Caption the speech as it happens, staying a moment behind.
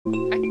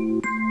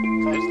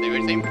Because there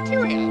is a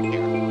materia out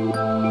here.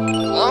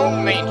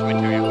 Long range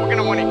materia. We're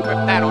gonna want to equip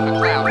that on the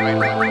cloud right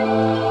away.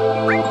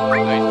 Oh,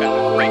 he's got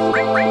no space.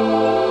 So,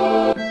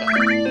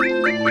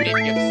 we need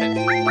to give sense.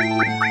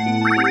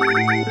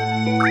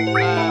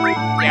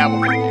 Yeah,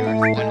 we'll give it to Eris.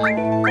 Why not?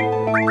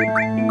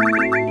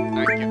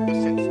 Alright, give the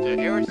sense to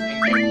Eris and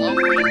give long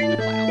range to the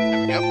cloud. There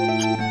we go.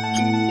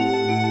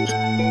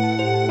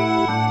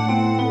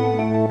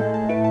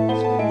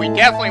 We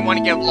definitely want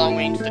to give long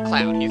range to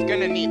Cloud. He's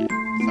gonna need it.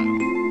 So.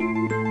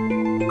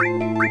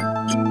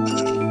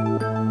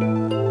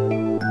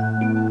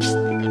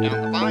 Go down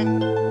the vine.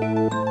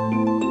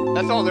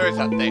 That's all there is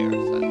up there. So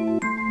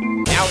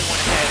now we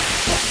want to head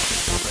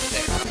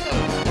there.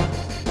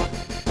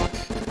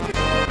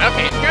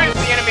 Okay, here's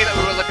the enemy that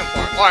we were looking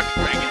for. Arc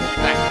Dragon.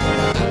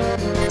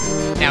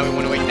 Now we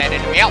want to wait that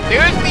enemy out.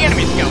 There's the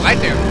enemy skill right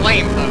there.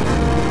 FlameThrower.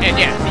 And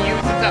yes, he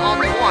uses it on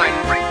the one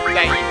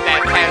that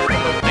has the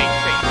most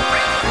HP.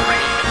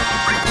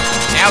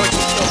 Now we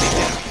can still be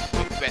enemies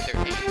with better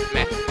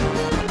methods.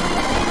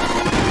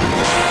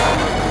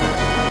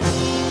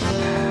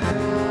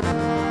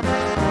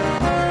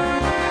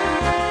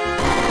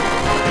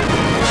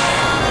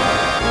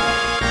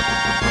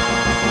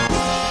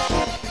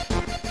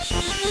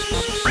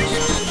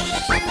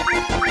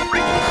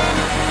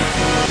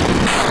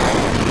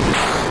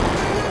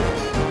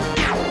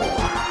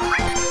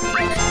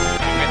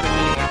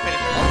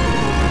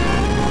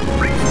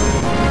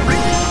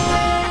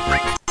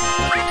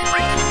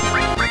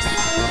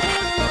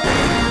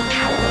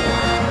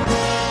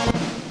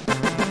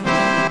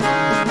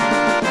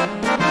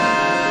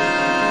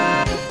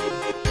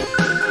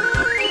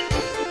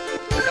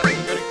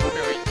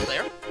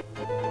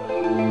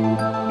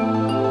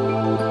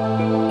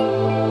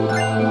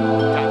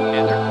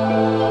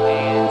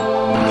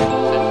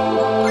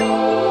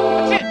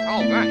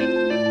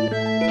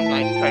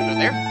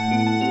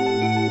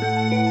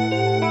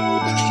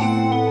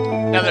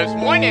 Now there's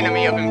one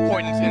enemy of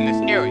importance in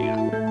this area.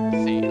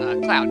 Let's see,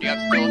 Cloud, do you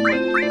have skill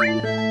equipped?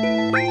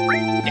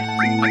 Yes,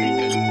 okay,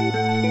 good.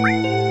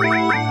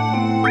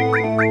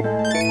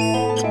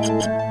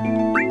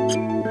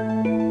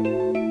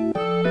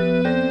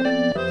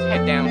 Let's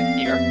head down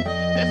here.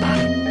 This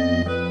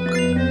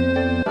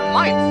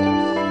light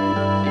source.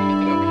 See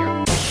anything over here?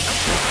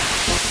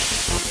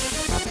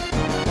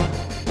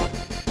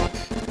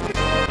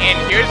 And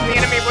here's the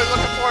enemy we're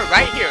looking for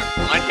right here.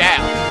 On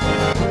down.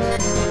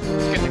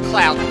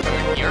 Cloud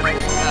over here.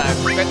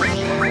 Especially if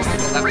you want to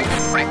go level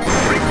right.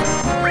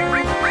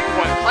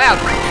 One cloud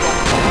to go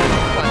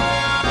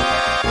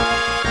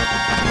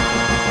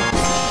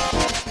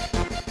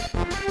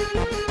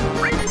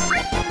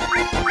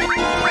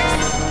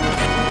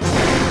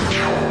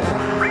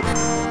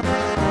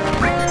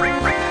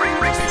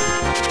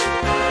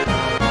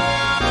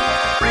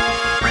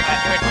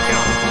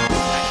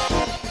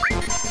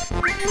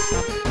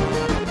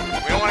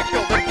we don't want to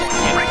kill this one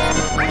yet.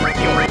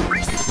 Kill it.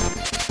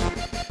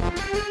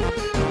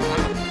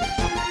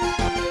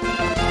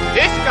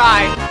 This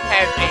guy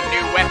has a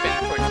new weapon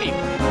for teeth.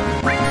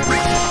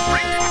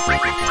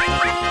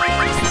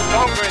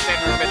 Stronger than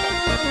her missile.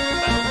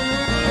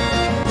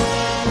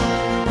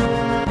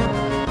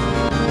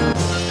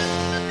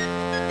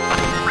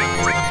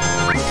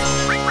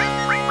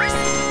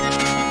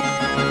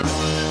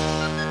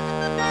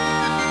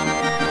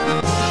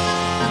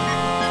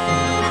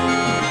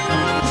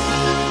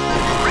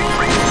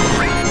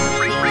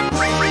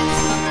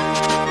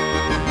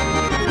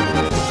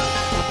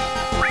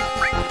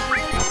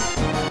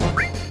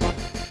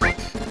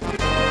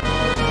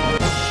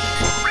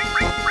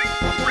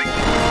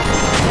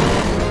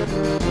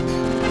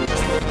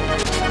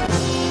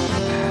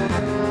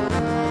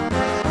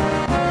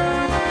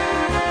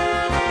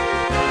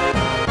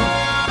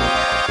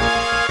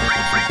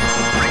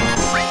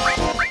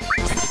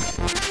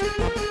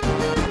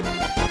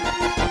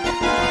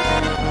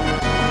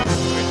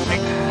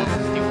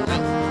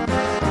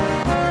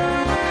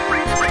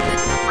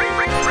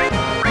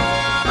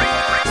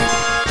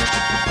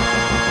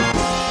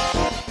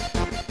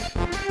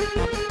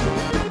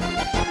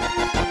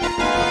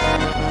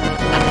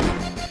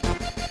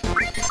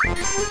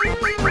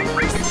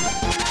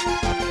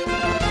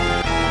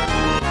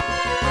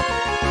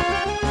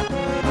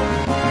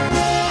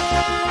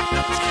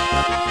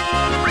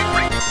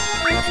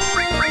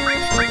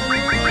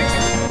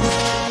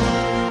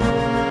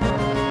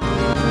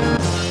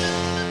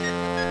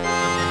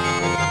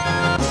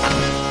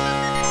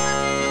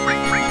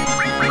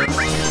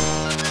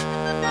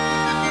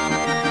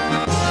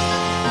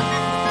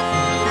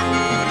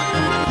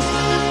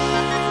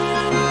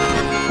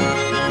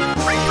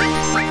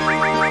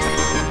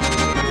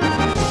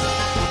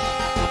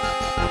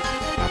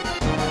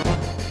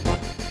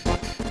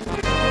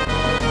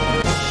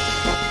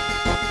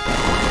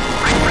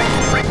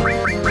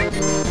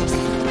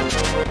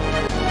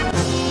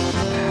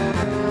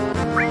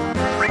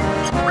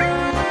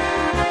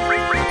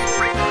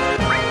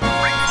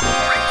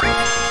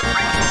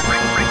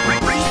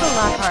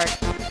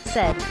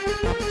 Said.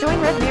 Join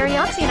Red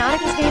Marriott's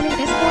Nauticus Gaming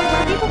Discord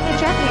where people can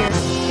chat here.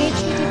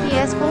 https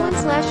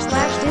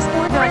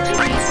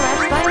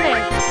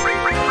http://discord.gg/bynet.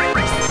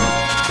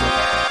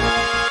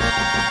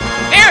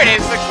 There it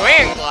is, the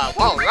Grand Glove.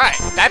 All right,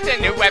 that's a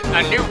new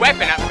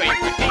weapon upgrade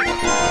for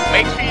Tifa.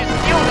 Make sure you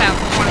steal that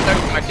from one of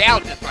those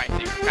Madouges right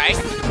there, okay?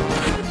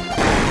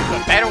 It's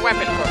a better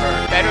weapon for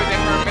her, better than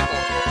her